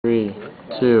3,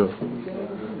 2.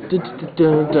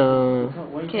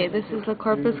 Okay, this is the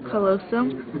corpus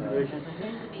callosum.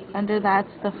 Under that's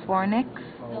the fornix.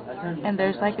 And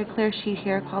there's like a clear sheet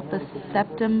here called the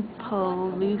septum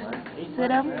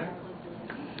pellucidum.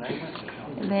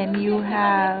 And then you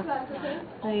have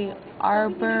the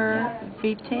arbor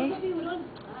vitae.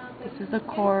 This is the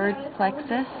cord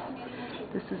plexus.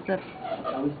 This is the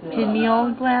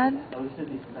pineal gland.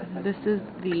 This is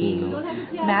the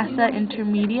massa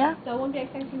intermedia.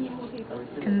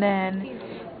 And then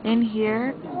in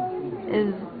here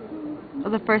is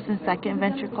the first and second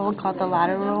ventricle called the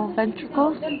lateral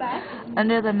ventricles.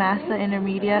 Under the massa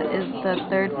intermedia is the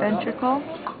third ventricle.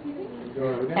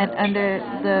 And under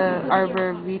the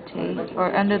arbor vitae,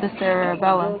 or under the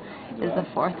cerebellum, is the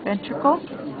fourth ventricle.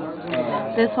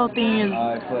 This whole thing is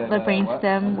the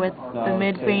brainstem with the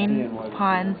midbrain,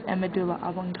 pons, and medulla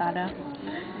oblongata.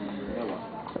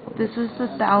 This is the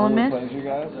thalamus,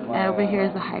 and over here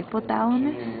is the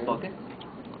hypothalamus.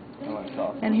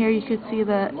 And here you could see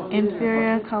the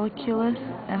inferior colliculus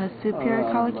and the superior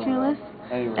colliculus,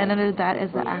 and under that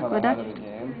is the aqueduct.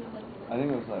 I think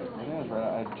it was right.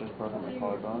 I just broke my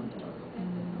collarbone.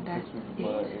 That's It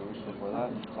was before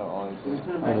that. So all I did.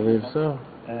 I believe so.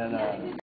 And